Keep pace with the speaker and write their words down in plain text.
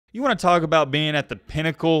You want to talk about being at the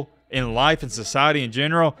pinnacle in life and society in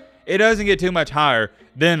general? It doesn't get too much higher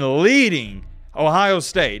than leading Ohio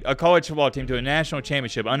State, a college football team, to a national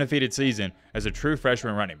championship undefeated season as a true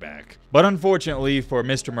freshman running back. But unfortunately for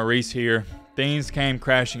Mr. Maurice here, things came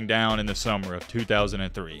crashing down in the summer of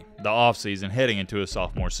 2003, the offseason heading into his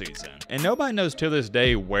sophomore season. And nobody knows to this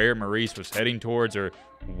day where Maurice was heading towards or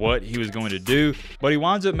what he was going to do, but he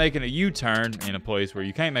winds up making a U-turn in a place where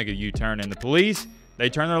you can't make a U-turn, and the police, they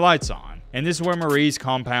turn their lights on. And this is where Maurice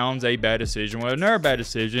compounds a bad decision with another bad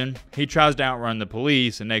decision. He tries to outrun the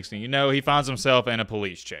police, and next thing you know, he finds himself in a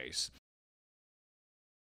police chase.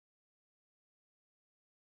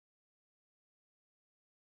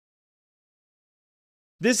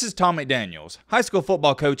 This is Tom McDaniels, high school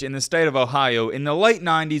football coach in the state of Ohio in the late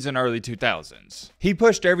 90s and early 2000s. He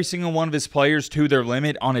pushed every single one of his players to their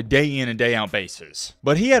limit on a day in and day out basis.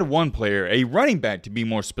 But he had one player, a running back to be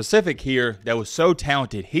more specific here, that was so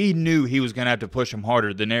talented he knew he was going to have to push him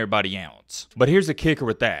harder than everybody else. But here's the kicker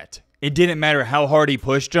with that. It didn't matter how hard he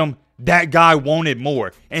pushed him. That guy wanted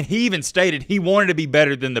more, and he even stated he wanted to be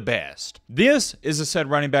better than the best. This is the said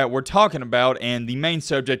running back we're talking about, and the main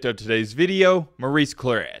subject of today's video, Maurice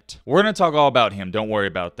Clarett. We're going to talk all about him, don't worry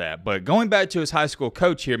about that. But going back to his high school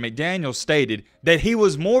coach here, McDaniels stated that he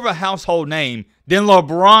was more of a household name than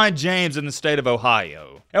LeBron James in the state of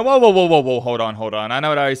Ohio. And whoa, hold on. I know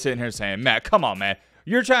what I was sitting here saying, Matt, come on, man.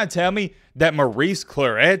 You're trying to tell me that Maurice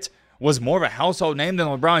Clarett was more of a household name than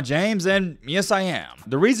LeBron James? And yes, I am.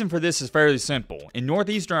 The reason for this is fairly simple. In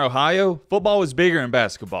northeastern Ohio, football was bigger than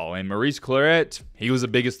basketball, and Maurice Clarett, he was the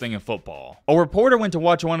biggest thing in football. A reporter went to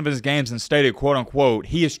watch one of his games and stated, quote unquote,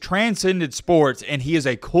 he has transcended sports and he is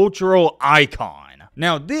a cultural icon.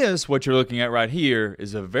 Now this, what you're looking at right here,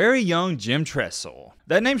 is a very young Jim Tressel.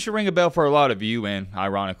 That name should ring a bell for a lot of you, and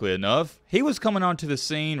ironically enough, he was coming onto the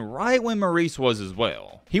scene right when Maurice was as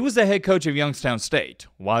well. He was the head coach of Youngstown State.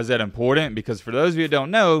 Why is that important? Because for those of you who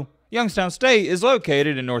don't know, Youngstown State is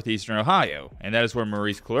located in northeastern Ohio, and that is where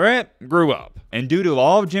Maurice Clarett grew up. And due to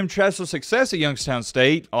all of Jim Tressel's success at Youngstown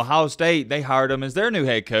State, Ohio State, they hired him as their new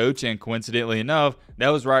head coach, and coincidentally enough, that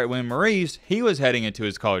was right when Maurice, he was heading into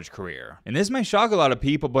his college career. And this may shock a lot of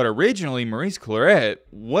people, but originally Maurice Clarett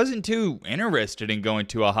wasn't too interested in going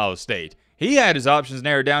to Ohio State. He had his options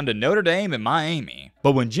narrowed down to Notre Dame and Miami.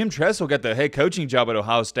 But when Jim Tressel got the head coaching job at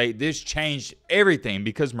Ohio State, this changed everything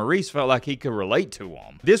because Maurice felt like he could relate to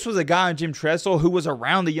him. This was a guy in Jim Tressel who was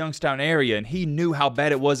around the Youngstown area, and he knew how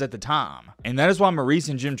bad it was at the time. And that is why Maurice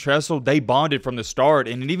and Jim Tressel, they bonded from the start,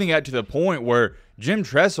 and it even got to the point where Jim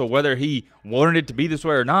Tressel, whether he wanted it to be this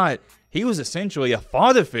way or not, he was essentially a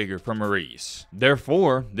father figure for Maurice.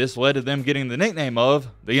 Therefore, this led to them getting the nickname of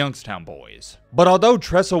the Youngstown Boys. But although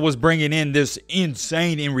Tressel was bringing in this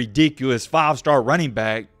insane and ridiculous 5-star running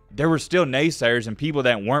back, there were still naysayers and people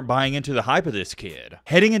that weren't buying into the hype of this kid.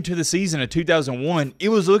 Heading into the season of 2001, it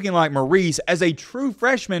was looking like Maurice, as a true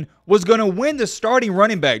freshman, was going to win the starting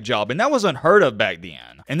running back job, and that was unheard of back then.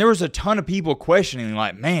 And there was a ton of people questioning,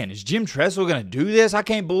 like, man, is Jim Tressel going to do this? I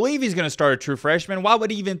can't believe he's going to start a true freshman. Why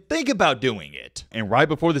would he even think about doing it? And right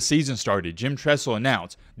before the season started, Jim Tressel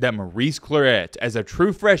announced that Maurice Clarett, as a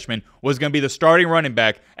true freshman, was going to be the starting running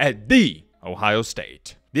back at the Ohio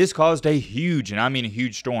State. This caused a huge, and I mean a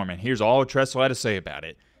huge storm, and here's all Tressel had to say about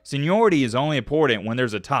it. Seniority is only important when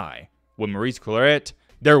there's a tie. With Maurice Clarett,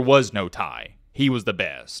 there was no tie. He was the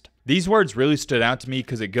best. These words really stood out to me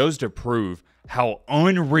because it goes to prove how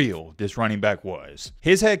unreal this running back was.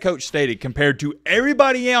 His head coach stated compared to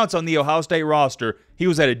everybody else on the Ohio State roster, he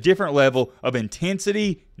was at a different level of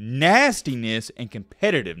intensity, nastiness, and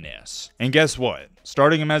competitiveness. And guess what?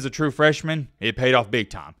 Starting him as a true freshman, it paid off big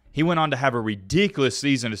time. He went on to have a ridiculous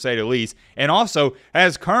season, to say the least, and also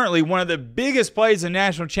has currently one of the biggest plays in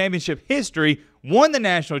national championship history, won the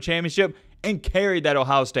national championship, and carried that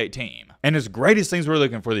Ohio State team. And as great as things were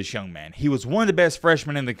looking for this young man, he was one of the best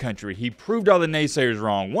freshmen in the country. He proved all the naysayers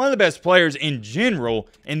wrong. One of the best players in general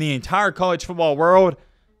in the entire college football world.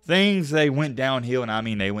 Things, they went downhill, and I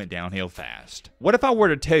mean they went downhill fast. What if I were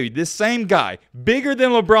to tell you this same guy, bigger than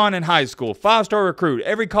LeBron in high school, 5-star recruit,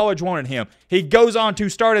 every college wanted him, he goes on to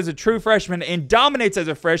start as a true freshman and dominates as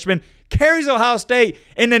a freshman, carries Ohio State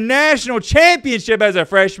in the national championship as a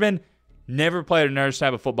freshman, never played another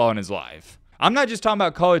snap of football in his life. I'm not just talking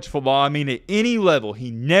about college football, I mean at any level, he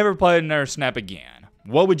never played another snap again.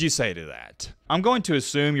 What would you say to that? I'm going to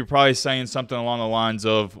assume you're probably saying something along the lines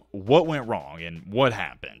of what went wrong and what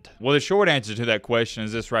happened. Well, the short answer to that question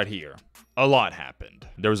is this right here. a lot happened.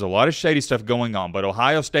 There was a lot of shady stuff going on, but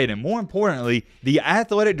Ohio State, and more importantly, the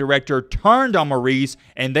athletic director turned on Maurice,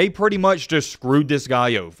 and they pretty much just screwed this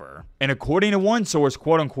guy over. And according to one source,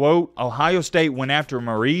 quote unquote, Ohio State went after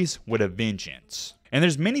Maurice with a vengeance. And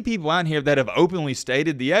there's many people out here that have openly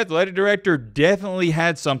stated the athletic director definitely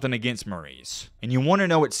had something against Maurice. And you want to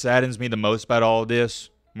know what saddens me the most about all of this?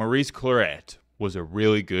 Maurice Clarett was a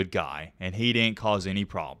really good guy, and he didn't cause any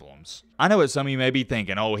problems. I know what some of you may be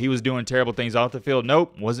thinking, oh, he was doing terrible things off the field.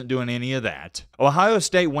 Nope, wasn't doing any of that. Ohio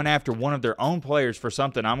State went after one of their own players for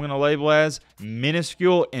something I'm going to label as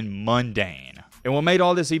minuscule and mundane. And what made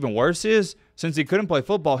all this even worse is, since he couldn't play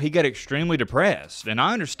football, he got extremely depressed, and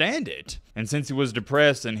I understand it. And since he was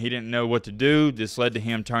depressed and he didn't know what to do, this led to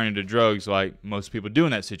him turning to drugs like most people do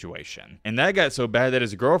in that situation. And that got so bad that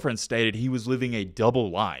his girlfriend stated he was living a double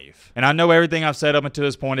life. And I know everything I've said up until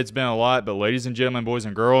this point, it's been a lot, but ladies and gentlemen, boys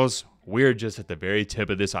and girls, we're just at the very tip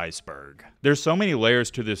of this iceberg. There's so many layers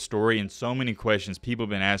to this story and so many questions people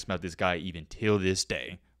have been asking about this guy even till this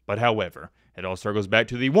day. But however, it all circles back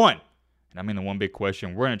to the one. And I mean the one big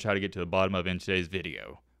question we're going to try to get to the bottom of in today's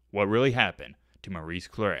video. What really happened to Maurice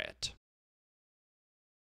Clarett?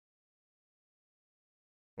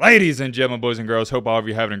 Ladies and gentlemen, boys and girls, hope all of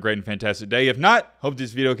you are having a great and fantastic day. If not, hope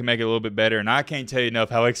this video can make it a little bit better. And I can't tell you enough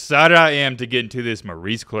how excited I am to get into this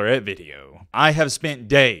Maurice Clarett video. I have spent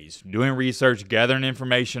days doing research, gathering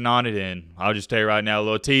information on it, and I'll just tell you right now, a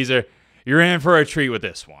little teaser. You're in for a treat with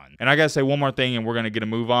this one. And I gotta say one more thing and we're gonna get a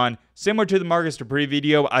move on. Similar to the Marcus Dupree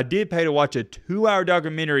video, I did pay to watch a 2-hour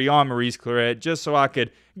documentary on Maurice Clarett just so I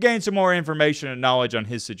could gain some more information and knowledge on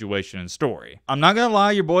his situation and story. I'm not gonna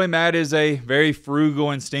lie, your boy Matt is a very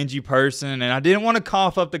frugal and stingy person, and I didn't want to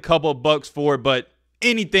cough up the couple of bucks for it, but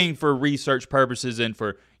anything for research purposes and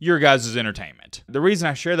for your guys' entertainment. The reason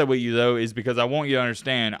I share that with you, though, is because I want you to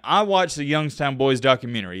understand, I watched the Youngstown Boys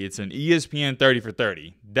documentary. It's an ESPN 30 for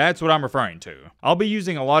 30. That's what I'm referring to. I'll be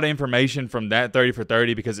using a lot of information from that 30 for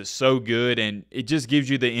 30 because it's so good and it just gives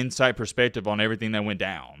you the insight perspective on everything that went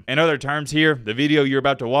down. In other terms here, the video you're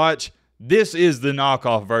about to watch, this is the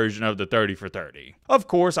knockoff version of the 30 for 30. Of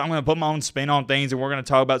course, I'm going to put my own spin on things, and we're going to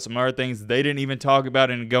talk about some other things they didn't even talk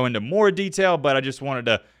about and go into more detail, but I just wanted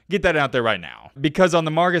to get that out there right now. Because on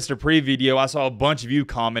the Marcus Dupree video, I saw a bunch of you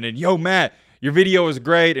commented, yo, Matt, your video was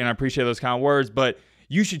great, and I appreciate those kind of words, but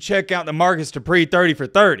you should check out the Marcus Dupree 30 for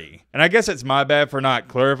 30. And I guess it's my bad for not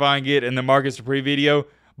clarifying it in the Marcus Dupree video,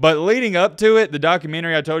 but leading up to it, the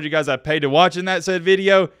documentary I told you guys I paid to watch in that said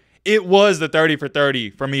video, it was the 30 for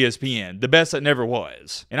 30 from ESPN, the best that never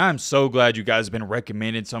was. And I'm so glad you guys have been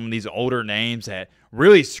recommending some of these older names that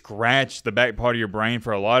really scratch the back part of your brain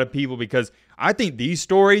for a lot of people, because I think these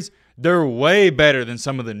stories, they're way better than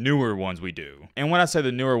some of the newer ones we do. And when I say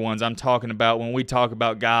the newer ones, I'm talking about when we talk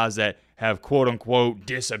about guys that have quote unquote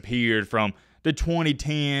disappeared from the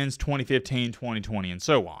 2010s, 2015, 2020, and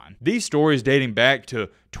so on. These stories dating back to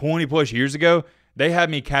 20 plus years ago, they had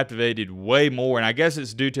me captivated way more, and I guess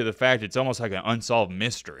it's due to the fact it's almost like an unsolved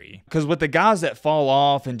mystery. Because with the guys that fall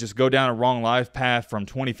off and just go down a wrong life path from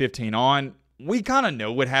 2015 on, we kind of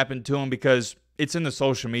know what happened to them because it's in the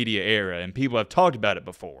social media era and people have talked about it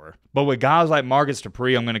before. But with guys like Marcus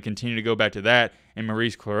Dupree, I'm going to continue to go back to that, and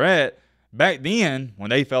Maurice Clarett, back then, when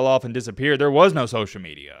they fell off and disappeared, there was no social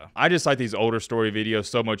media. I just like these older story videos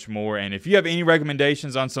so much more, and if you have any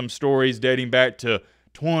recommendations on some stories dating back to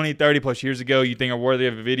 20, 30 plus years ago you think are worthy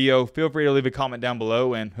of a video, feel free to leave a comment down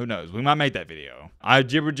below, and who knows, we might make that video. I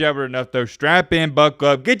jibber-jabbered enough though. Strap in, buckle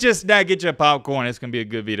up, get your snack, get your popcorn. It's gonna be a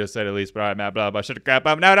good video, to say the least. But all right, Matt, blah, shut the crap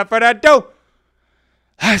up. Now, without further ado,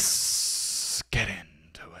 let's get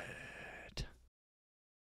into it.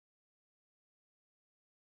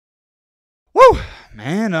 Woo!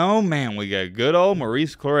 Man, oh man, we got good old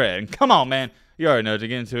Maurice Clarett. And come on, man, you already know, to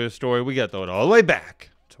get into his story, we got to throw it all the way back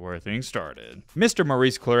to where things started. Mr.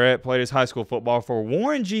 Maurice Clarett played his high school football for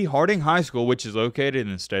Warren G. Harding High School, which is located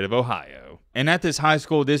in the state of Ohio. And at this high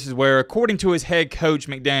school, this is where, according to his head coach,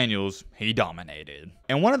 McDaniels, he dominated.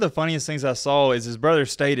 And one of the funniest things I saw is his brother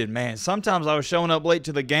stated, man, sometimes I was showing up late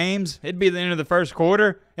to the games, it'd be the end of the first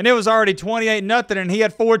quarter, and it was already 28-0 and he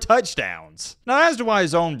had 4 touchdowns. Now, as to why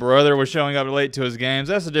his own brother was showing up late to his games,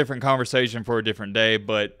 that's a different conversation for a different day,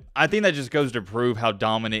 but I think that just goes to prove how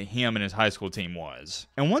dominant him and his high school team was.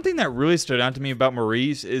 And one thing that really stood out to me about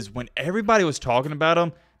Maurice is when everybody was talking about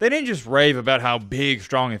him, they didn't just rave about how big,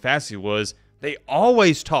 strong, and fast he was. They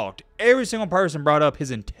always talked. Every single person brought up his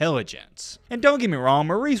intelligence. And don't get me wrong,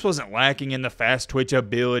 Maurice wasn't lacking in the fast twitch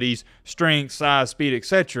abilities, strength, size, speed,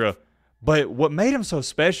 etc. But what made him so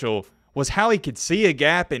special was how he could see a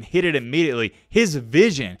gap and hit it immediately. His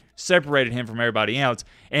vision separated him from everybody else.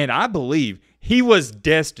 And I believe he was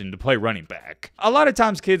destined to play running back. A lot of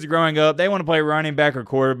times kids growing up, they want to play running back or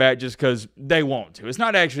quarterback just because they want to. It's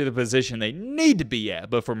not actually the position they need to be at,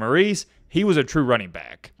 but for Maurice, he was a true running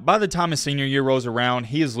back. By the time his senior year rolls around,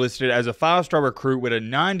 he is listed as a 5-star recruit with a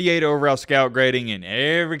 98 overall scout grading in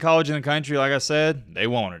every college in the country. Like I said, they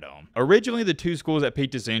wanted him. Originally, the two schools that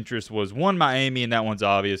piqued his interest was one Miami, and that one's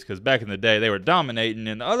obvious because back in the day, they were dominating,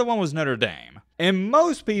 and the other one was Notre Dame. And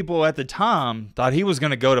most people at the time thought he was going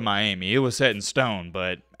to go to Miami. It was set in stone,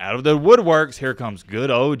 but out of the woodworks, here comes good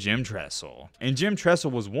old Jim Tressel. And Jim Tressel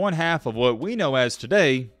was one half of what we know as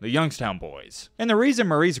today, the Youngstown Boys. And the reason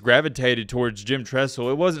Maurice gravitated towards Jim Tressel,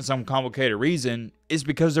 it wasn't some complicated reason, is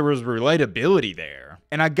because there was relatability there.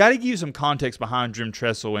 And I gotta give you some context behind Jim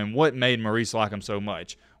Tressel and what made Maurice like him so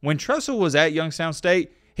much. When Tressel was at Youngstown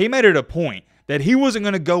State, he made it a point that he wasn't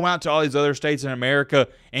going to go out to all these other states in America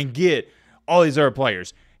and get all these other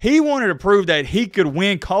players. He wanted to prove that he could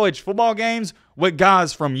win college football games with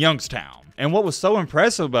guys from Youngstown. And what was so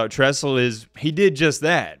impressive about Tressel is he did just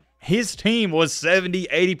that. His team was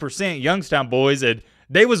 70-80% Youngstown boys, and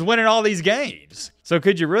they was winning all these games. So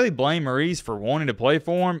could you really blame Maurice for wanting to play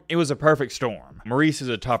for him? It was a perfect storm. Maurice is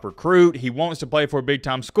a top recruit. He wants to play for a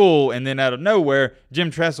big-time school, and then out of nowhere, Jim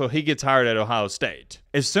Tressel, he gets hired at Ohio State.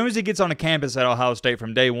 As soon as he gets on the campus at Ohio State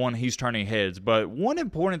from day one, he's turning heads. But one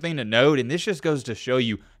important thing to note, and this just goes to show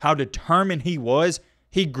you how determined he was,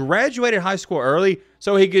 he graduated high school early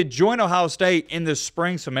so he could join Ohio State in the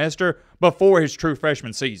spring semester before his true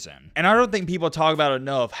freshman season. And I don't think people talk about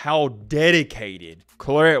enough how dedicated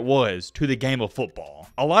Clarett was to the game of football.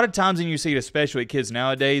 A lot of times when you see it, especially kids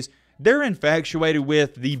nowadays, they're infatuated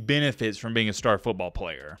with the benefits from being a star football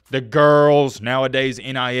player. The girls, nowadays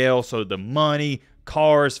NIL, so the money,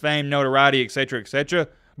 cars, fame, notoriety, etc., etc.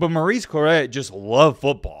 But Maurice Clarett just loved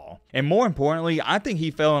football. And more importantly, I think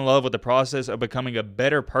he fell in love with the process of becoming a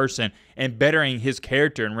better person and bettering his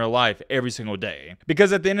character in real life every single day.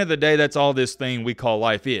 Because at the end of the day, that's all this thing we call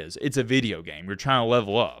life is. It's a video game. You're trying to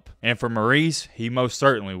level up. And for Maurice, he most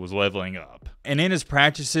certainly was leveling up. And in his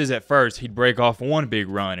practices at first, he'd break off one big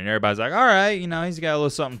run and everybody's like, all right, you know, he's got a little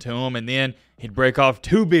something to him. And then he'd break off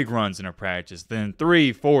 2 big runs in a practice, then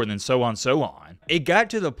 3, 4, and then so on, so on. It got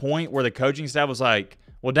to the point where the coaching staff was like,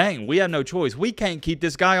 well, dang, we have no choice. We can't keep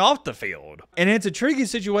this guy off the field. And it's a tricky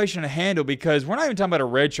situation to handle because we're not even talking about a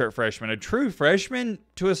redshirt freshman. A true freshman,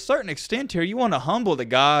 to a certain extent here, you want to humble the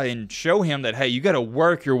guy and show him that, hey, you got to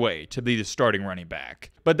work your way to be the starting running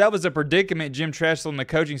back. But that was a predicament Jim Tressel and the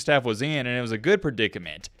coaching staff was in, and it was a good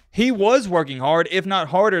predicament. He was working hard, if not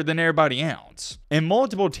harder than everybody else. And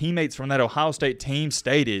multiple teammates from that Ohio State team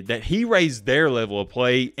stated that he raised their level of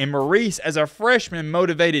play, and Maurice, as a freshman,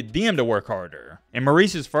 motivated them to work harder. In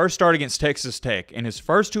Maurice's first start against Texas Tech, in his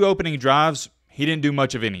first 2 opening drives, he didn't do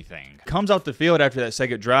much of anything. Comes off the field after that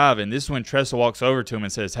second drive, and this is when Tressel walks over to him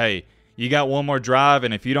and says, hey, you got one more drive,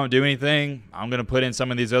 and if you don't do anything, I'm going to put in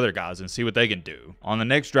some of these other guys and see what they can do. On the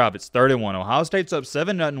next drive, it's 3rd and 1. Ohio State's up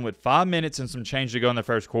 7-0 with 5 minutes and some change to go in the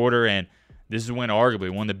first quarter, and this is when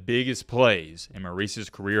arguably one of the biggest plays in Maurice's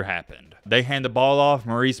career happened. They hand the ball off,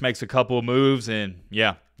 Maurice makes a couple of moves, and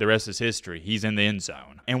yeah, the rest is history. He's in the end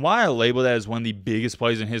zone. And why I label that as one of the biggest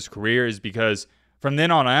plays in his career is because from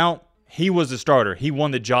then on out, he was the starter. He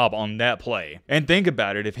won the job on that play. And think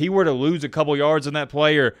about it. If he were to lose a couple yards on that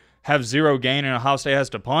play or have 0 gain and Ohio State has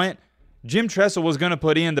to punt, Jim Tressel was going to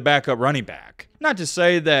put in the backup running back. Not to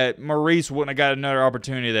say that Maurice wouldn't have got another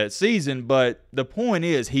opportunity that season, but the point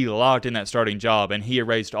is he locked in that starting job and he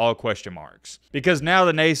erased all question marks. Because now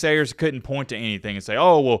the naysayers couldn't point to anything and say,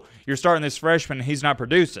 oh, well, you're starting this freshman and he's not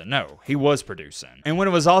producing. No, he was producing. And when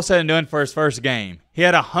it was all said and done for his first game, he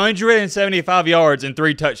had 175 yards and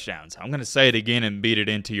 3 touchdowns. I'm going to say it again and beat it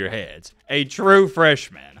into your heads. A true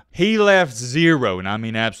freshman. He left 0, and I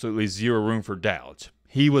mean absolutely 0 room for doubt.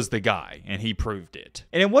 He was the guy, and he proved it.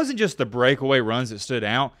 And it wasn't just the breakaway runs that stood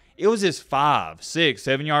out. It was his 5, 6,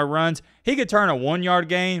 7-yard runs. He could turn a 1-yard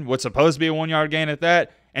gain, what's supposed to be a 1-yard gain at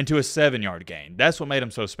that, into a 7-yard gain. That's what made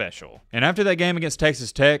him so special. And after that game against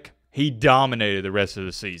Texas Tech, he dominated the rest of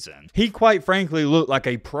the season. He quite frankly looked like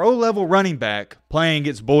a pro-level running back playing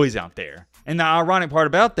against boys out there. And the ironic part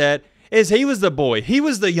about that is he was the boy. He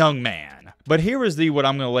was the young man. But here is what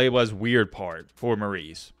I'm going to label as weird part for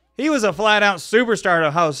Maurice. He was a flat-out superstar at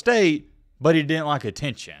Ohio State, but he didn't like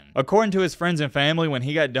attention. According to his friends and family, when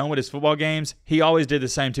he got done with his football games, he always did the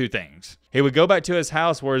same 2 things. He would go back to his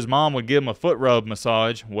house where his mom would give him a foot rub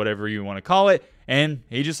massage, whatever you want to call it, and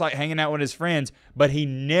he just liked hanging out with his friends, but he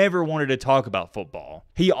never wanted to talk about football.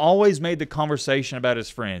 He always made the conversation about his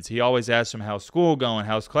friends. He always asked them how's school going,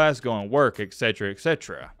 how's class going, work, etc.,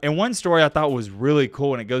 etc. And one story I thought was really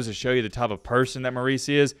cool, and it goes to show you the type of person that Maurice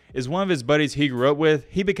is one of his buddies he grew up with,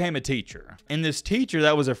 he became a teacher. And this teacher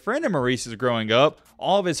that was a friend of Maurice's growing up,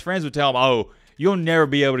 all of his friends would tell him, oh, you'll never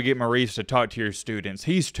be able to get Maurice to talk to your students.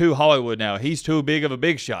 He's too Hollywood now. He's too big of a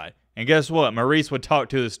big shot. And guess what? Maurice would talk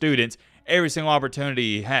to the students every single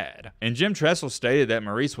opportunity he had. And Jim Tressel stated that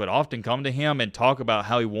Maurice would often come to him and talk about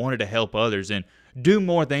how he wanted to help others and do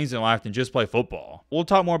more things in life than just play football. We'll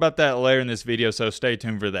talk more about that later in this video, so stay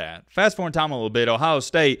tuned for that. Fast forward time a little bit, Ohio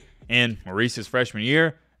State in Maurice's freshman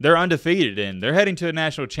year, they're undefeated and they're heading to a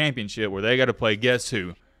national championship where they got to play, guess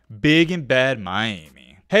who? Big and bad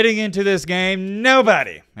Miami. Heading into this game,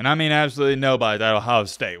 nobody, and I mean absolutely nobody, at Ohio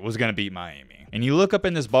State was going to beat Miami. And you look up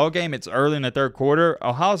in this ball game, it's early in the third quarter.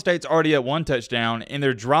 Ohio State's already at one touchdown, and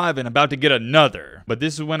they're driving, about to get another. But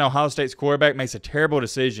this is when Ohio State's quarterback makes a terrible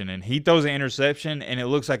decision, and he throws an interception, and it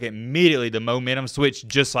looks like immediately the momentum switched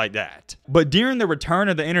just like that. But during the return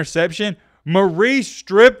of the interception, Maurice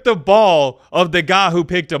stripped the ball of the guy who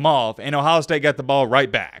picked him off, and Ohio State got the ball right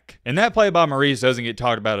back. And that play by Maurice doesn't get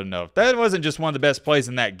talked about enough. That wasn't just one of the best plays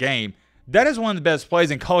in that game. That is one of the best plays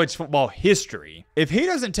in college football history. If he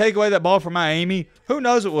doesn't take away that ball from Miami, who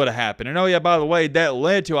knows what would have happened. And oh yeah, by the way, that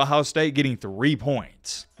led to Ohio State getting 3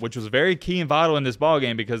 points, which was very key and vital in this ball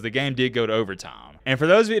game because the game did go to overtime. And for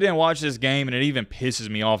those of you who didn't watch this game, and it even pisses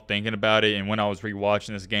me off thinking about it, and when I was rewatching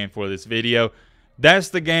this game for this video, that's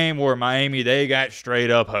the game where Miami, they got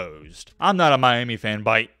straight up hosed. I'm not a Miami fan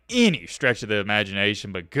by any stretch of the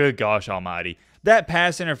imagination, but good gosh almighty. That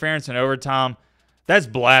pass interference in overtime, that's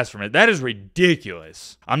blasphemy. That is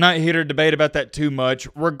ridiculous. I'm not here to debate about that too much,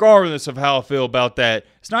 regardless of how I feel about that.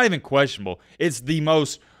 It's not even questionable. It's the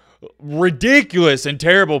most ridiculous and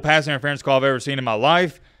terrible pass interference call I've ever seen in my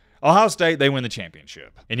life. Ohio State, they win the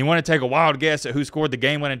championship. And you want to take a wild guess at who scored the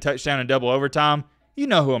game-winning touchdown in double overtime? You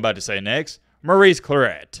know who I'm about to say next. Maurice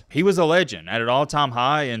Clarett. He was a legend at an all-time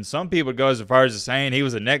high, and some people would go as far as saying he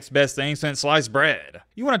was the next best thing since sliced bread.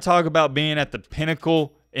 You want to talk about being at the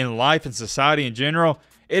pinnacle in life and society in general?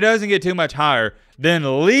 It doesn't get too much higher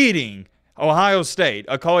than leading Ohio State,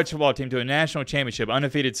 a college football team, to a national championship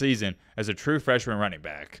undefeated season as a true freshman running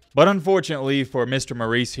back. But unfortunately for Mr.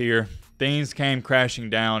 Maurice here, things came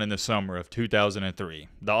crashing down in the summer of 2003,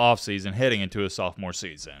 the offseason heading into a sophomore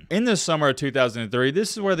season. In the summer of 2003,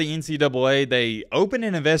 this is where the NCAA, they opened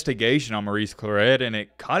an investigation on Maurice Clarett, and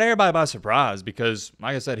it caught everybody by surprise because,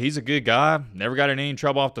 like I said, he's a good guy, never got in any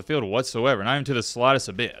trouble off the field whatsoever, not even to the slightest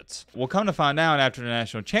of bits. Well, come to find out, after the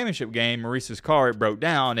national championship game, Maurice's car, it broke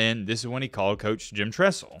down, and this is when he called Coach Jim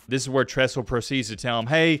Tressel. This is where Tressel proceeds to tell him,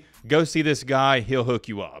 hey, go see this guy, he'll hook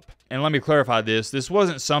you up. And let me clarify this. This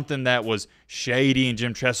wasn't something that was shady and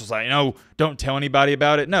Jim Tressel's like, no, don't tell anybody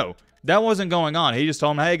about it. No, that wasn't going on. He just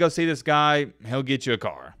told him, hey, go see this guy. He'll get you a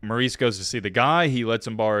car. Maurice goes to see the guy. He lets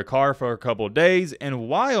him borrow a car for a couple of days. And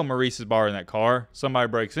while Maurice is borrowing that car, somebody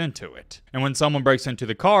breaks into it. And when someone breaks into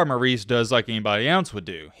the car, Maurice does like anybody else would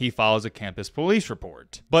do. He files a campus police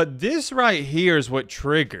report. But this right here is what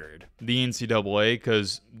triggered the NCAA,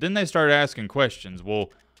 because then they started asking questions. Well,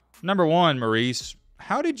 number one, Maurice,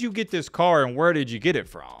 how did you get this car and where did you get it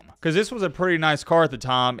from? Because this was a pretty nice car at the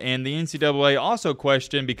time, and the NCAA also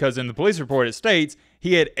questioned, because in the police report it states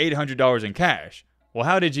he had $800 in cash. Well,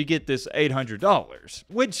 how did you get this $800?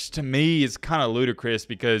 Which to me is kind of ludicrous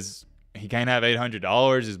because he can't have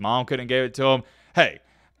 $800. His mom couldn't give it to him. Hey,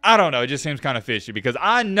 I don't know. It just seems kind of fishy because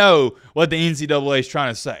I know what the NCAA is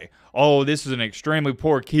trying to say. Oh, this is an extremely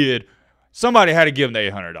poor kid. Somebody had to give him the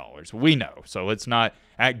 $800. We know, so let's not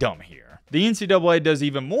act dumb here. The NCAA does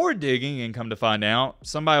even more digging and come to find out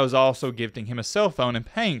somebody was also gifting him a cell phone and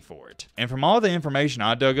paying for it. And from all the information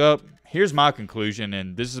I dug up, here's my conclusion,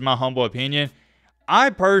 and this is my humble opinion.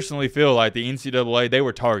 I personally feel like the NCAA, they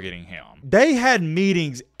were targeting him. They had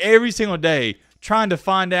meetings every single day trying to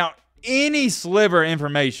find out any sliver of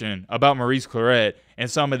information about Maurice Clarett and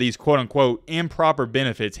some of these quote-unquote improper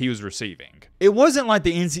benefits he was receiving. It wasn't like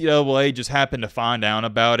the NCAA just happened to find out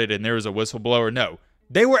about it and there was a whistleblower. No.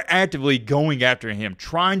 They were actively going after him,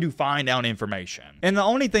 trying to find out information. And the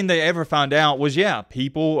only thing they ever found out was, yeah,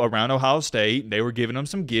 people around Ohio State, they were giving him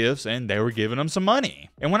some gifts and they were giving him some money.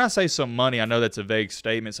 And when I say some money, I know that's a vague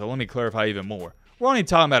statement, so let me clarify even more. We're only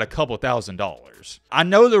talking about a couple $1,000s. I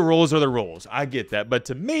know the rules are the rules. I get that. But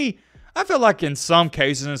to me, I feel like in some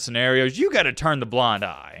cases and scenarios, you got to turn the blind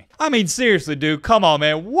eye. I mean, seriously, dude, come on,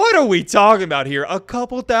 man. What are we talking about here? A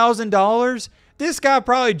couple $1,000s? This guy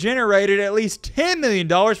probably generated at least $10 million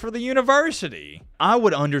for the university. I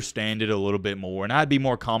would understand it a little bit more, and I'd be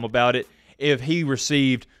more calm about it if he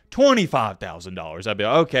received $25,000. I'd be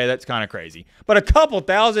like, okay, that's kind of crazy. But a couple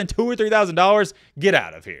thousand, $2,000 or $3,000, get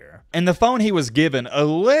out of here. And the phone he was given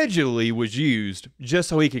allegedly was used just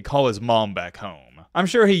so he could call his mom back home. I'm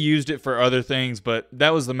sure he used it for other things, but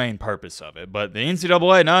that was the main purpose of it. But the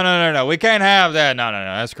NCAA, no, we can't have that. No,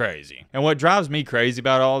 that's crazy. And what drives me crazy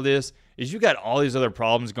about all this is you got all these other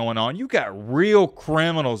problems going on. You got real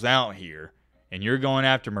criminals out here, and you're going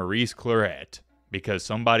after Maurice Clarett because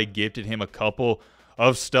somebody gifted him a couple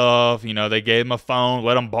of stuff. You know, they gave him a phone,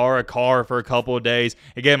 let him borrow a car for a couple of days.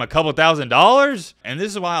 It gave him a couple $1,000s. And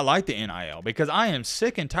this is why I like the NIL, because I am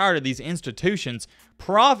sick and tired of these institutions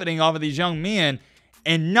profiting off of these young men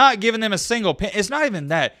and not giving them a single penny. It's not even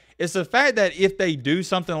that. It's the fact that if they do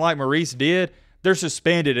something like Maurice did, they're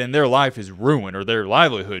suspended and their life is ruined or their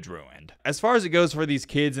livelihood's ruined. As far as it goes for these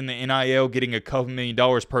kids in the NIL getting a couple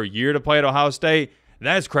 $1,000,000 per year to play at Ohio State,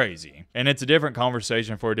 that's crazy. And it's a different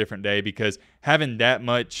conversation for a different day, because having that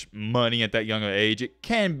much money at that young age, it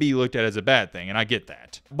can be looked at as a bad thing, and I get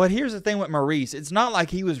that. But here's the thing with Maurice. It's not like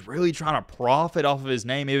he was really trying to profit off of his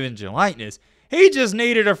name, image, and likeness. He just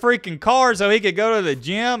needed a freaking car so he could go to the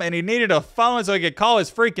gym, and he needed a phone so he could call his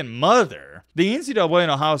freaking mother. The NCAA in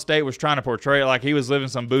Ohio State was trying to portray it like he was living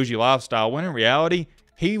some bougie lifestyle, when in reality,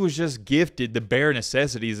 he was just gifted the bare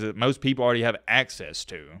necessities that most people already have access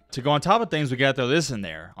to. To go on top of things, we got to throw this in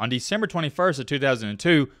there. On December 21st of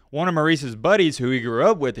 2002, one of Maurice's buddies who he grew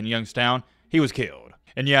up with in Youngstown, he was killed.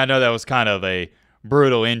 And yeah, I know that was kind of a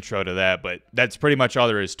brutal intro to that, but that's pretty much all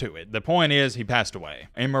there is to it. The point is, he passed away.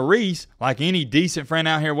 And Maurice, like any decent friend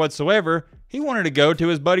out here whatsoever, he wanted to go to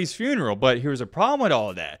his buddy's funeral, but here's a problem with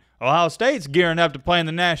all of that. Ohio State's gearing up to play in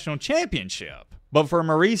the national championship. But for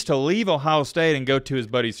Maurice to leave Ohio State and go to his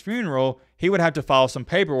buddy's funeral, he would have to file some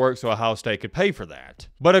paperwork so Ohio State could pay for that.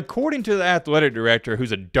 But according to the athletic director,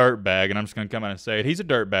 who's a dirtbag, and I'm just going to come out and say it, he's a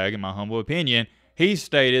dirtbag in my humble opinion, he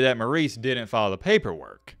stated that Maurice didn't file the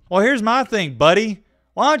paperwork. Well, here's my thing, buddy.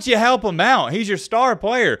 Why don't you help him out? He's your star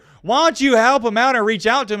player. Why don't you help him out and reach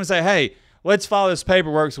out to him and say, hey, let's file this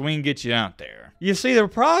paperwork so we can get you out there. You see, the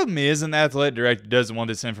problem is, and the athletic director doesn't want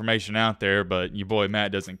this information out there, but your boy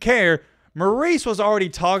Matt doesn't care, Maurice was already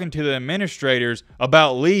talking to the administrators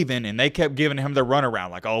about leaving, and they kept giving him the runaround,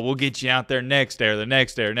 like, oh, we'll get you out there next day or the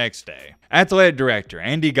next day or next day. Athletic director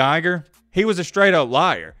Andy Geiger, he was a straight-up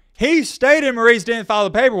liar. He stated Maurice didn't file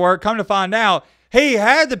the paperwork. Come to find out, he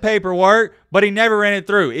had the paperwork, but he never ran it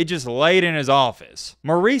through. It just laid in his office.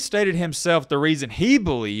 Maurice stated himself the reason he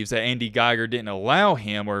believes that Andy Geiger didn't allow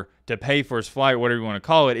him or to pay for his flight, whatever you want to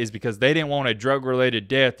call it, is because they didn't want a drug-related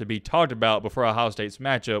death to be talked about before Ohio State's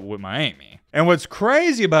matchup with Miami. And what's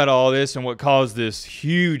crazy about all this and what caused this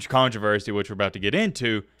huge controversy, which we're about to get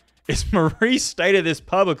into, is Maurice stated this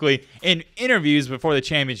publicly in interviews before the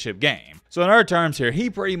championship game. So in our terms here, he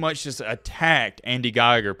pretty much just attacked Andy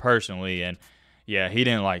Geiger personally, and yeah, he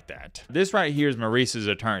didn't like that. This right here is Maurice's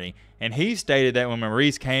attorney, and he stated that when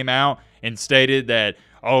Maurice came out and stated that,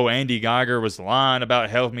 oh, Andy Geiger was lying about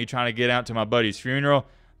helping me trying to get out to my buddy's funeral,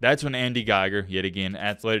 that's when Andy Geiger, yet again,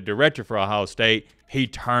 athletic director for Ohio State, he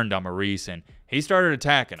turned on Maurice and he started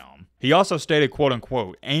attacking him. He also stated, quote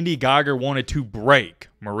unquote, Andy Geiger wanted to break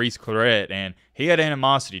Maurice Clarett, and he had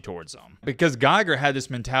animosity towards him. Because Geiger had this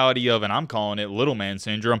mentality of, and I'm calling it little man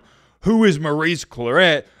syndrome, who is Maurice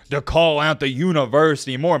Clarett to call out the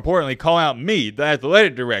university, more importantly, call out me, the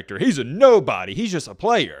athletic director? He's a nobody. He's just a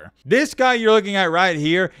player. This guy you're looking at right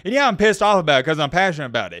here, and yeah, I'm pissed off about it because I'm passionate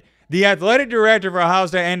about it. The athletic director for Ohio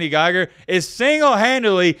State, Andy Geiger, is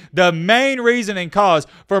single-handedly the main reason and cause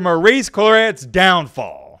for Maurice Clarett's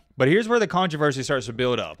downfall. But here's where the controversy starts to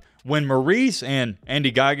build up. When Maurice and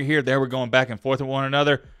Andy Geiger here, they were going back and forth with one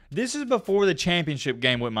another, this is before the championship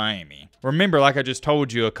game with Miami. Remember, like I just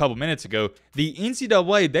told you a couple minutes ago, the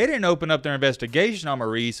NCAA, they didn't open up their investigation on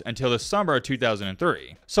Maurice until the summer of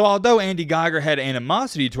 2003. So although Andy Geiger had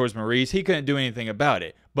animosity towards Maurice, he couldn't do anything about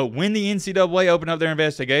it. But when the NCAA opened up their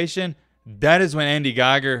investigation, that is when Andy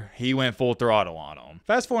Geiger, he went full throttle on him.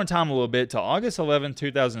 Fast forward in time a little bit to August 11,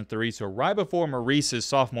 2003, so right before Maurice's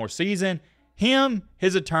sophomore season, him,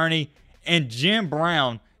 his attorney, and Jim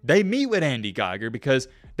Brown, they meet with Andy Geiger because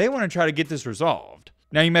they want to try to get this resolved.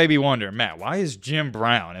 Now, you may be wondering, Matt, why is Jim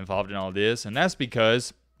Brown involved in all this? And that's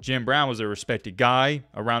because Jim Brown was a respected guy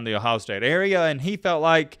around the Ohio State area, and he felt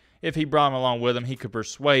like if he brought him along with him, he could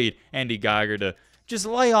persuade Andy Geiger to just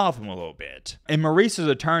lay off him a little bit. And Maurice's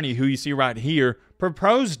attorney, who you see right here,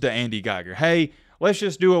 proposed to Andy Geiger, hey, let's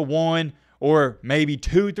just do a 1 or maybe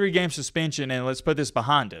 2-3 game suspension and let's put this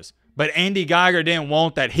behind us. But Andy Geiger didn't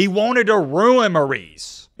want that. He wanted to ruin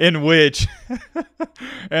Maurice. In which,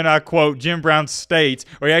 and I quote, Jim Brown states,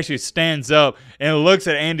 or he actually stands up and looks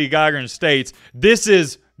at Andy Geiger and states, "This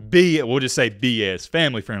is we'll just say BS,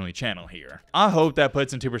 family-friendly channel here." I hope that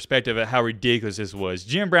puts into perspective at how ridiculous this was.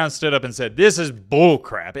 Jim Brown stood up and said, "This is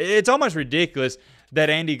bullcrap." It's almost ridiculous that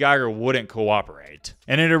Andy Geiger wouldn't cooperate.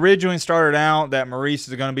 And it originally started out that Maurice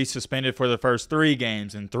is going to be suspended for the first 3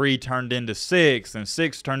 games, and 3 turned into 6, and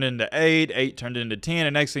 6 turned into 8, 8 turned into 10,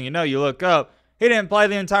 and next thing you know, you look up, he didn't play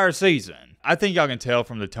the entire season. I think y'all can tell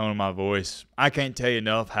from the tone of my voice. I can't tell you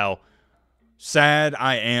enough how sad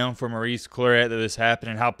I am for Maurice Clarett that this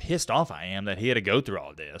happened and how pissed off I am that he had to go through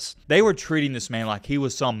all this. They were treating this man like he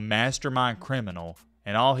was some mastermind criminal,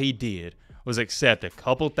 and all he did was accept a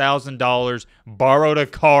couple $1,000, borrowed a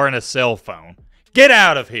car and a cell phone. Get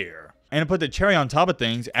out of here! And to put the cherry on top of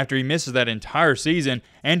things, after he misses that entire season,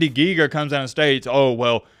 Andy Geiger comes out and states, "Oh,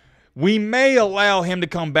 well, we may allow him to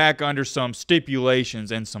come back under some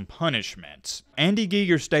stipulations and some punishments." Andy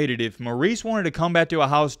Geiger stated if Maurice wanted to come back to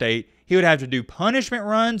Ohio State, he would have to do punishment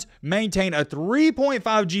runs, maintain a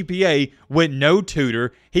 3.5 GPA with no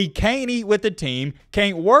tutor, he can't eat with the team,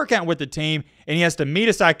 can't work out with the team, and he has to meet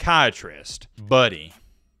a psychiatrist. Buddy,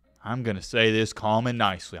 I'm going to say this calm and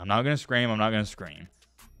nicely. I'm not going to scream. I'm not going to scream.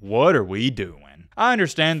 What are we doing? I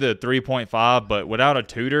understand the 3.5, but without a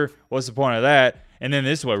tutor, what's the point of that? And then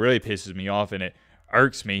this is what really pisses me off and it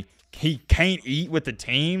irks me. He can't eat with the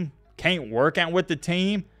team, can't work out with the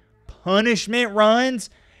team, punishment runs,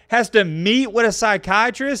 has to meet with a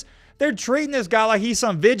psychiatrist. They're treating this guy like he's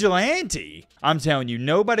some vigilante. I'm telling you,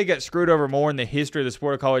 nobody got screwed over more in the history of the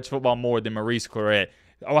sport of college football more than Maurice Clarett.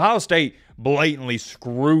 Ohio State blatantly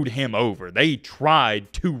screwed him over. They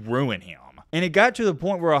tried to ruin him. And it got to the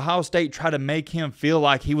point where Ohio State tried to make him feel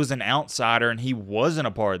like he was an outsider and he wasn't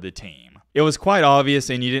a part of the team. It was quite obvious,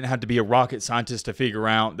 and you didn't have to be a rocket scientist to figure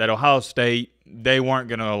out that Ohio State, they weren't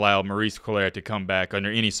going to allow Maurice Clarett to come back under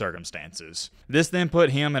any circumstances. This then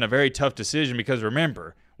put him in a very tough decision because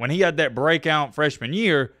remember, when he had that breakout freshman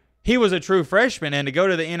year, he was a true freshman, and to go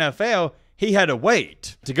to the NFL, he had to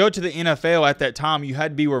wait. To go to the NFL at that time, you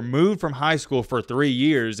had to be removed from high school for 3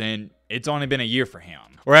 years, and it's only been a year for him.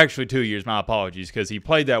 Or actually 2 years, my apologies, because he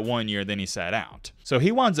played that 1 year, then he sat out. So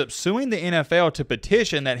he winds up suing the NFL to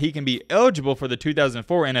petition that he can be eligible for the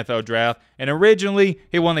 2004 NFL draft, and originally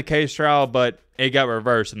he won the case trial, but it got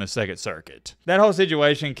reversed in the Second Circuit. That whole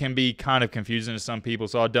situation can be kind of confusing to some people,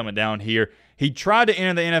 so I'll dumb it down here. He tried to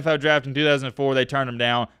enter the NFL draft in 2004, they turned him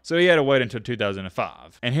down, so he had to wait until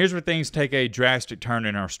 2005. And here's where things take a drastic turn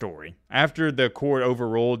in our story. After the court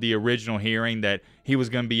overruled the original hearing that he was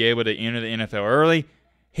going to be able to enter the NFL early,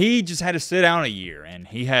 he just had to sit down a year, and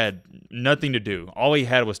he had nothing to do. All he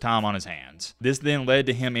had was time on his hands. This then led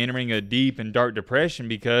to him entering a deep and dark depression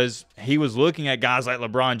because he was looking at guys like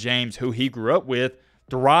LeBron James, who he grew up with,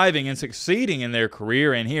 thriving and succeeding in their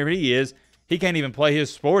career, and here he is. He can't even play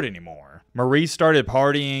his sport anymore. Maurice started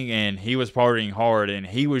partying, and he was partying hard, and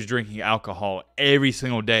he was drinking alcohol every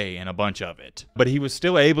single day and a bunch of it. But he was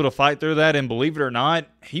still able to fight through that, and believe it or not,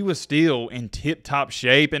 he was still in tip-top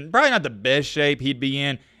shape, and probably not the best shape he'd be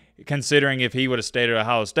in, considering if he would have stayed at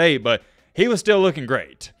Ohio State, but he was still looking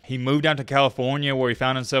great. He moved out to California where he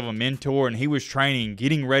found himself a mentor, and he was training,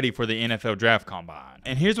 getting ready for the NFL Draft Combine.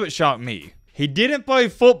 And here's what shocked me. He didn't play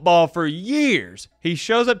football for years. He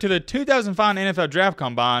shows up to the 2005 NFL Draft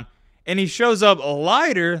Combine, and he shows up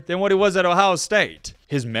lighter than what he was at Ohio State.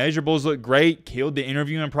 His measurables looked great, killed the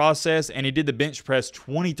interviewing process, and he did the bench press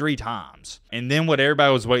 23 times. And then what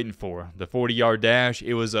everybody was waiting for, the 40-yard dash,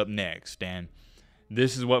 it was up next. And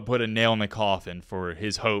this is what put a nail in the coffin for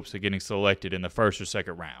his hopes of getting selected in the first or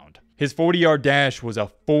second round. His 40-yard dash was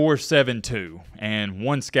a 4.72, and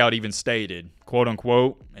one scout even stated, quote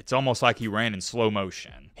unquote, it's almost like he ran in slow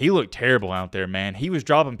motion. He looked terrible out there, man. He was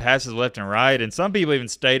dropping passes left and right, and some people even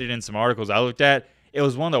stated in some articles I looked at, it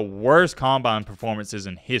was one of the worst combine performances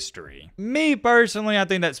in history. Me personally, I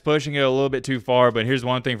think that's pushing it a little bit too far, but here's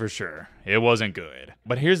one thing for sure. It wasn't good.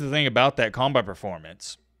 But here's the thing about that combine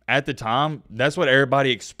performance. At the time, that's what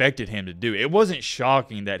everybody expected him to do. It wasn't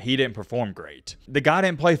shocking that he didn't perform great. The guy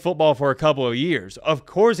didn't play football for a couple of years. Of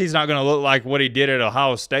course he's not going to look like what he did at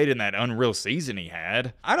Ohio State in that unreal season he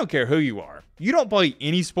had. I don't care who you are. You don't play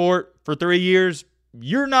any sport for 3 years,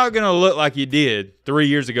 you're not going to look like you did 3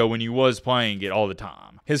 years ago when you was playing it all the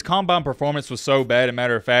time. His combine performance was so bad, as a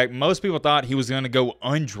matter of fact, most people thought he was going to go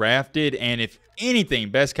undrafted, and if anything,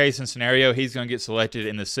 best case scenario, he's going to get selected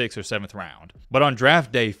in the 6th or 7th round. But on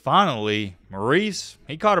draft day, finally, Maurice,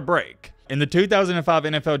 he caught a break. In the 2005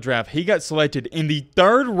 NFL Draft, he got selected in the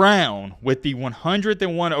 3rd round with the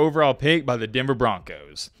 101 overall pick by the Denver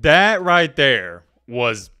Broncos. That right there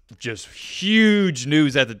was just huge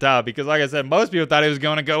news at the time because, like I said, most people thought he was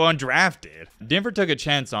going to go undrafted. Denver took a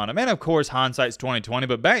chance on him, and of course, hindsight's 2020,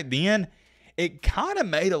 but back then, it kind of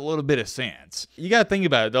made a little bit of sense. You got to think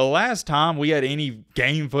about it. The last time we had any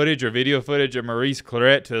game footage or video footage of Maurice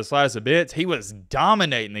Clarett to the slice of bits, he was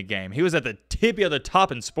dominating the game. He was at the tippy of the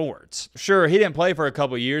top in sports. Sure, he didn't play for a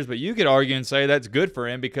couple years, but you could argue and say that's good for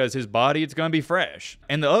him because his body, it's going to be fresh.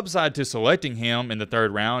 And the upside to selecting him in the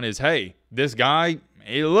 3rd round is, hey, this guy,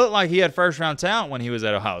 it looked like he had first-round talent when he was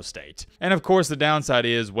at Ohio State. And, of course, the downside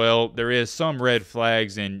is, well, there is some red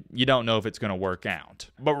flags, and you don't know if it's going to work out.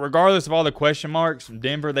 But regardless of all the question marks,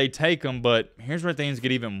 Denver, they take him, but here's where things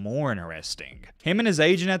get even more interesting. Him and his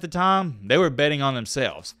agent at the time, they were betting on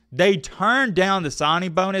themselves. They turned down the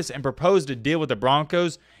signing bonus and proposed a deal with the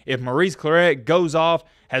Broncos. If Maurice Clarett goes off,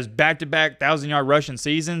 has back-to-back 1,000-yard rushing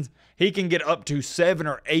seasons, he can get up to $7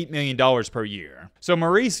 or $8 million per year. So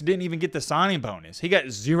Maurice didn't even get the signing bonus. He got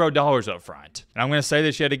 $0 up front. And I'm going to say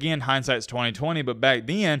this yet again, hindsight's 2020, but back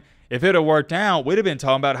then, if it had worked out, we'd have been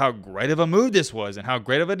talking about how great of a move this was and how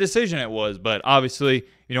great of a decision it was. But obviously,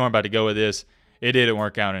 you know where I'm about to go with this. It didn't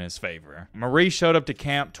work out in his favor. Maurice showed up to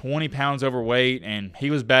camp 20 pounds overweight, and he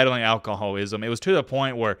was battling alcoholism. It was to the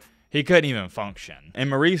point where he couldn't even function. And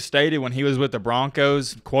Maurice stated when he was with the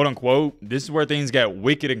Broncos, quote unquote, this is where things got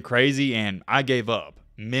wicked and crazy and I gave up.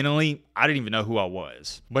 Mentally, I didn't even know who I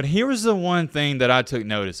was. But here was the one thing that I took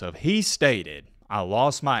notice of. He stated, I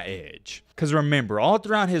lost my edge. Because remember, all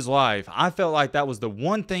throughout his life, I felt like that was the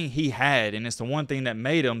one thing he had, and it's the one thing that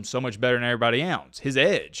made him so much better than everybody else, his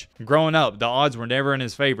edge. Growing up, the odds were never in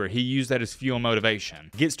his favor. He used that as fuel and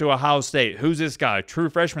motivation. Gets to Ohio State. Who's this guy? True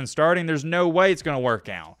freshman starting? There's no way it's going to work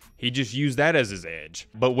out. He just used that as his edge.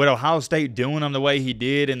 But with Ohio State doing him the way he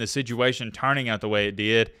did and the situation turning out the way it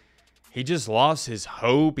did, he just lost his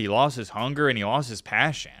hope, he lost his hunger, and he lost his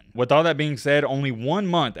passion. With all that being said, only 1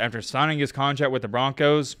 month after signing his contract with the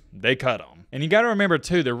Broncos, they cut him. And you got to remember,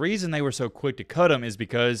 too, the reason they were so quick to cut him is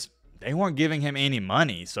because they weren't giving him any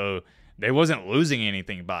money, so they wasn't losing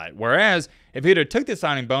anything by it. Whereas, if he'd have took the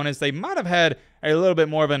signing bonus, they might have had a little bit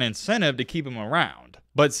more of an incentive to keep him around.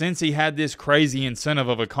 But since he had this crazy incentive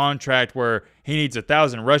of a contract where he needs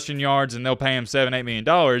 1,000 rushing yards and they'll pay him $7-8 million,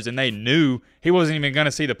 and they knew he wasn't even going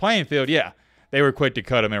to see the playing field, yeah, they were quick to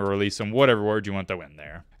cut him and release him, whatever word you want to throw in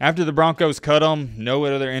there. After the Broncos cut him, no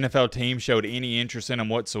other NFL team showed any interest in him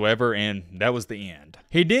whatsoever, and that was the end.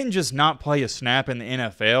 He didn't just not play a snap in the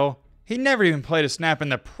NFL, he never even played a snap in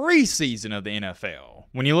the preseason of the NFL.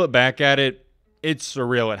 When you look back at it, it's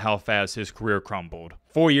surreal at how fast his career crumbled.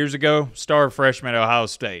 4 years ago, star freshman at Ohio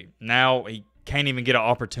State. Now he can't even get an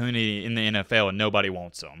opportunity in the NFL and nobody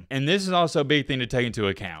wants him. And this is also a big thing to take into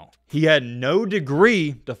account. He had no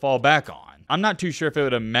degree to fall back on. I'm not too sure if it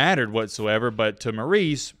would have mattered whatsoever, but to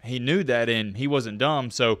Maurice, he knew that and he wasn't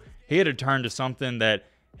dumb, so he had to turn to something that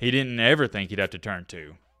he didn't ever think he'd have to turn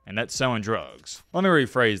to. And that's selling drugs. Let me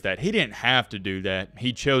rephrase that. He didn't have to do that.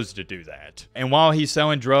 He chose to do that. And while he's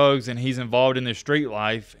selling drugs and he's involved in the street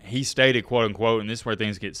life, he stated, quote unquote, and this is where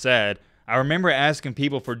things get sad, I remember asking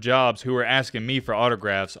people for jobs who were asking me for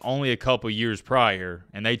autographs only a couple years prior,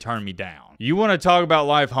 and they turned me down. You want to talk about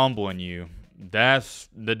life humbling you? That's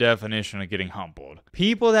the definition of getting humbled.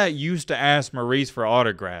 People that used to ask Maurice for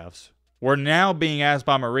autographs were now being asked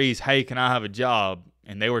by Maurice, hey, can I have a job?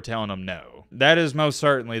 And they were telling him no. That is most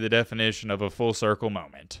certainly the definition of a full circle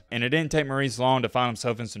moment. And it didn't take Maurice long to find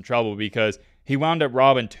himself in some trouble because he wound up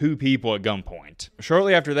robbing 2 people at gunpoint.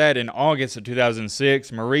 Shortly after that, in August of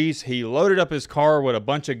 2006, Maurice, he loaded up his car with a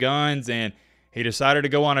bunch of guns and he decided to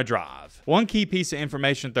go on a drive. One key piece of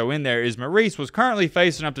information to throw in there is Maurice was currently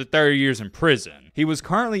facing up to 30 years in prison. He was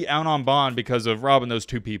currently out on bond because of robbing those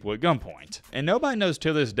 2 people at gunpoint. And nobody knows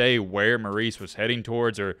till this day where Maurice was heading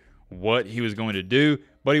towards or what he was going to do,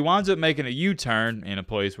 but he winds up making a U-turn in a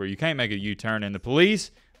place where you can't make a U-turn, and the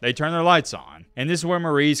police, they turn their lights on. And this is where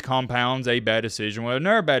Maurice compounds a bad decision with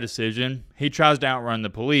another bad decision. He tries to outrun the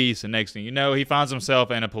police, and next thing you know, he finds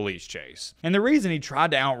himself in a police chase. And the reason he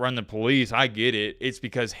tried to outrun the police, I get it, it's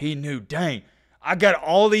because he knew, dang, I got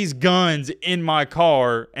all these guns in my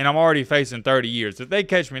car, and I'm already facing 30 years. If they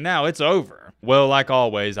catch me now, it's over. Well, like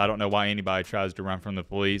always, I don't know why anybody tries to run from the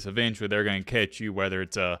police. Eventually, they're going to catch you, whether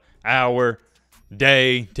it's an hour,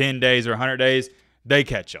 day, 10 days, or 100 days. they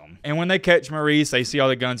catch him. And when they catch Maurice, they see all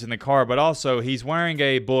the guns in the car, but also he's wearing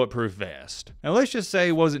a bulletproof vest. Now let's just say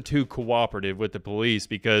he wasn't too cooperative with the police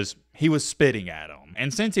because he was spitting at them.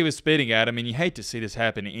 And since he was spitting at him, and you hate to see this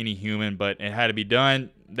happen to any human, but it had to be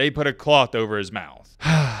done, they put a cloth over his mouth.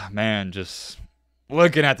 Man, just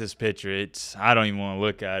looking at this picture, I don't even want to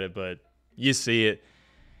look at it, but you see it.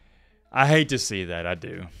 I hate to see that, I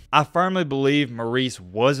do. I firmly believe Maurice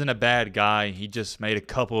wasn't a bad guy, he just made a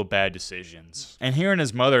couple of bad decisions. And hearing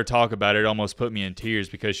his mother talk about it almost put me in tears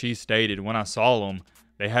because she stated when I saw him,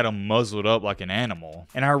 they had him muzzled up like an animal.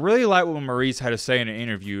 And I really like what Maurice had to say in an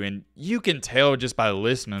interview, and you can tell just by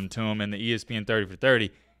listening to him in the ESPN 30 for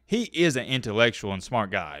 30, he is an intellectual and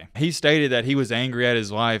smart guy. He stated that he was angry at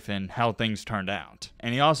his life and how things turned out.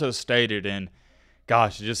 And he also stated, and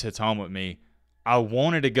gosh, it just hits home with me, I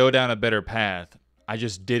wanted to go down a better path. I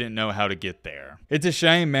just didn't know how to get there. It's a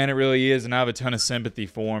shame, man. It really is. And I have a ton of sympathy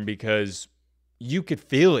for him because you could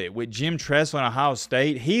feel it. With Jim Tressel in Ohio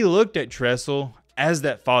State, he looked at Tressel as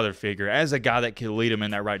that father figure, as a guy that could lead him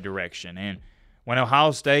in that right direction. And when Ohio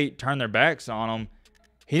State turned their backs on him,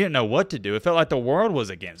 he didn't know what to do. It felt like the world was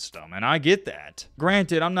against him, and I get that.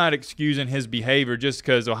 Granted, I'm not excusing his behavior just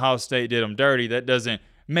because Ohio State did him dirty. That doesn't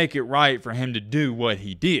make it right for him to do what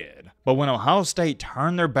he did. But when Ohio State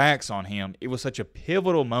turned their backs on him, it was such a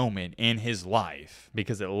pivotal moment in his life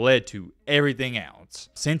because it led to everything else.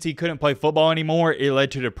 Since he couldn't play football anymore, it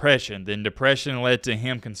led to depression. Then depression led to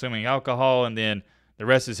him consuming alcohol, and then the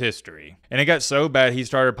rest is history. And it got so bad he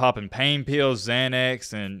started popping pain pills,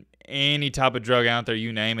 Xanax, and any type of drug out there,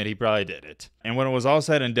 you name it, he probably did it. And when it was all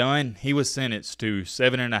said and done, he was sentenced to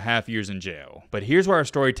 7.5 years in jail. But here's where our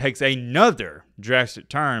story takes another drastic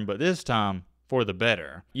turn, but this time for the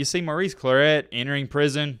better. You see, Maurice Clarett entering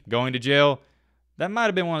prison, going to jail, that might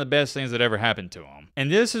have been one of the best things that ever happened to him. And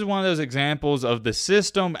this is one of those examples of the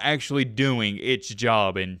system actually doing its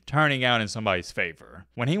job and turning out in somebody's favor.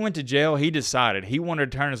 When he went to jail, he decided he wanted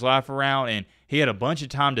to turn his life around, and he had a bunch of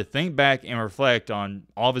time to think back and reflect on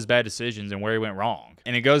all of his bad decisions and where he went wrong.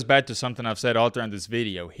 And it goes back to something I've said all throughout this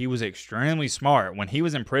video. He was extremely smart. When he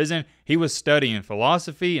was in prison, he was studying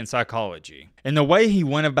philosophy and psychology. And the way he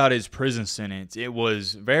went about his prison sentence, it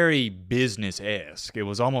was very business-esque. It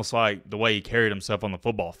was almost like the way he carried himself on the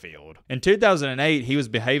football field. In 2008, he was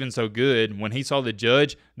behaving so good, when he saw the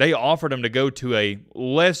judge, they offered him to go to a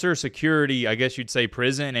lesser security, I guess you'd say,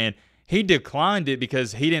 prison, and he declined it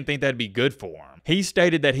because he didn't think that'd be good for him. He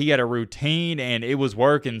stated that he had a routine and it was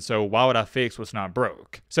working, so why would I fix what's not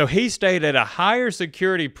broke? So he stayed at a higher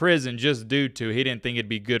security prison just due to he didn't think it'd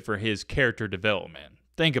be good for his character development.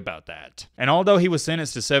 Think about that. And although he was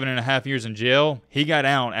sentenced to 7.5 years in jail, he got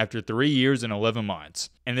out after 3 years and 11 months.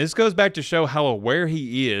 And this goes back to show how aware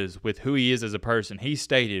he is with who he is as a person. He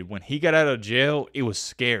stated when he got out of jail, it was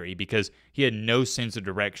scary because he had no sense of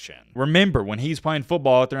direction. Remember, when he's playing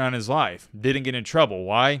football throughout his life, didn't get in trouble.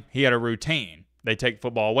 Why? He had a routine. They take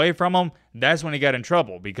football away from him. That's when he got in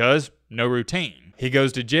trouble because no routine. He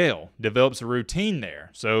goes to jail, develops a routine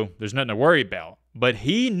there, so there's nothing to worry about. But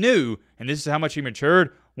he knew, and this is how much he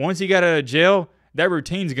matured, once he got out of jail, that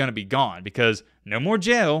routine's going to be gone because no more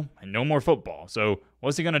jail and no more football. So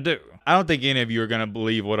what's he going to do? I don't think any of you are going to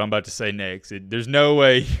believe what I'm about to say next. There's no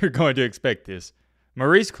way you're going to expect this.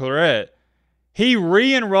 Maurice Clarett, he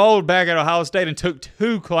re-enrolled back at Ohio State and took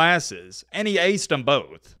 2 classes, and he aced them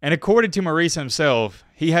both. And according to Maurice himself,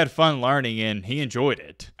 he had fun learning and he enjoyed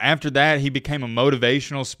it. After that, he became a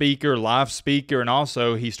motivational speaker, live speaker, and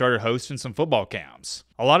also he started hosting some football camps.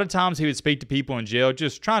 A lot of times he would speak to people in jail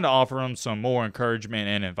just trying to offer them some more encouragement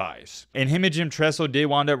and advice. And him and Jim Tressel did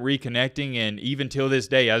wind up reconnecting, and even till this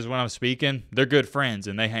day, as when I'm speaking, they're good friends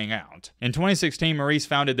and they hang out. In 2016, Maurice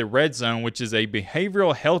founded the Red Zone, which is a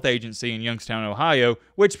behavioral health agency in Youngstown, Ohio,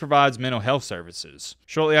 which provides mental health services.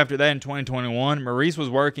 Shortly after that, in 2021, Maurice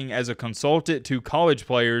was working as a consultant to college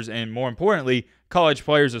players and, more importantly, college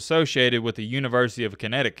players associated with the University of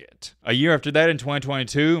Connecticut. A year after that, in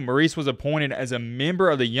 2022, Maurice was appointed as a member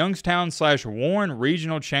of the Youngstown/Warren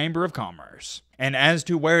Regional Chamber of Commerce. And as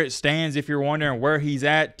to where it stands, if you're wondering where he's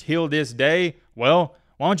at till this day, well,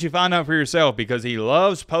 why don't you find out for yourself, because he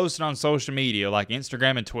loves posting on social media like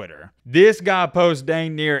Instagram and Twitter. This guy posts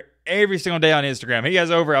dang near every single day on Instagram. He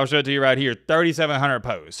has over, I'll show it to you right here, 3,700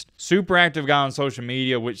 posts. Super active guy on social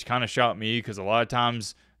media, which kind of shocked me because a lot of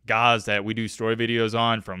times guys that we do story videos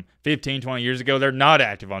on from 15, 20 years ago, they're not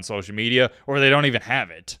active on social media, or they don't even have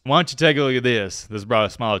it. Why don't you take a look at this? This brought a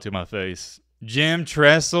smile to my face. Jim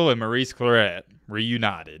Tressel and Maurice Clarett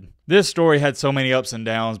reunited. This story had so many ups and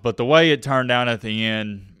downs, but the way it turned out at the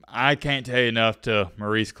end, I can't tell you enough to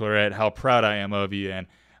Maurice Clarett how proud I am of you, and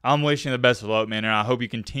I'm wishing you the best of luck, man, and I hope you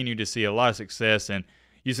continue to see a lot of success and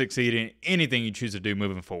you succeed in anything you choose to do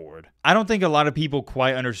moving forward. I don't think a lot of people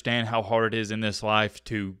quite understand how hard it is in this life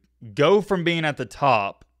to go from being at the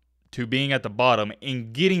top to being at the bottom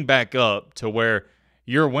and getting back up to where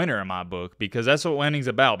you're a winner in my book, because that's what winning's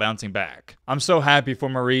about, bouncing back. I'm so happy for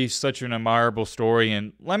Maurice, such an admirable story,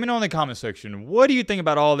 and let me know in the comment section, what do you think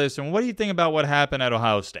about all this, and what do you think about what happened at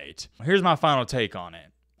Ohio State? Here's my final take on it.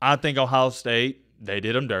 I think Ohio State, they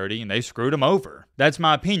did them dirty, and they screwed them over. That's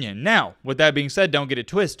my opinion. Now, with that being said, don't get it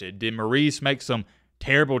twisted. Did Maurice make some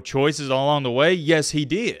terrible choices along the way? Yes, he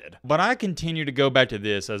did. But I continue to go back to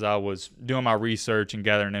this as I was doing my research and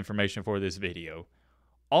gathering information for this video.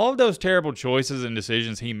 All of those terrible choices and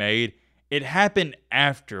decisions he made, it happened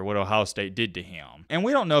after what Ohio State did to him. And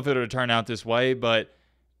we don't know if it would have turned out this way, but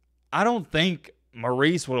I don't think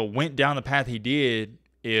Maurice would have went down the path he did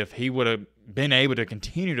if he would have been able to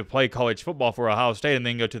continue to play college football for Ohio State and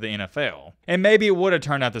then go to the NFL. And maybe it would have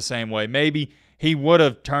turned out the same way. Maybe he would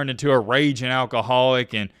have turned into a raging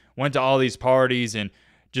alcoholic and went to all these parties and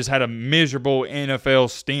just had a miserable NFL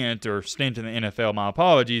stint in the NFL, my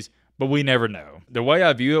apologies. But we never know. The way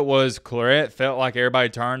I view it was Clarett felt like everybody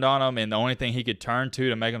turned on him, and the only thing he could turn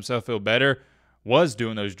to make himself feel better was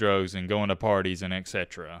doing those drugs and going to parties and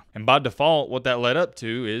etc. And by default, what that led up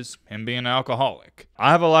to is him being an alcoholic. I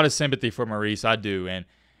have a lot of sympathy for Maurice, I do, and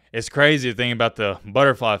it's crazy to think about the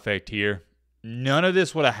butterfly effect here. None of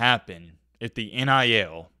this would have happened if the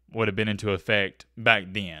NIL would have been into effect back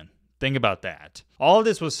then. Think about that. All of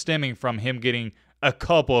this was stemming from him getting a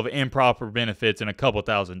couple of improper benefits and a couple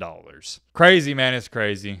 $1,000s. Crazy, man, it's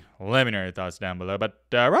crazy. Let me know your thoughts down below. But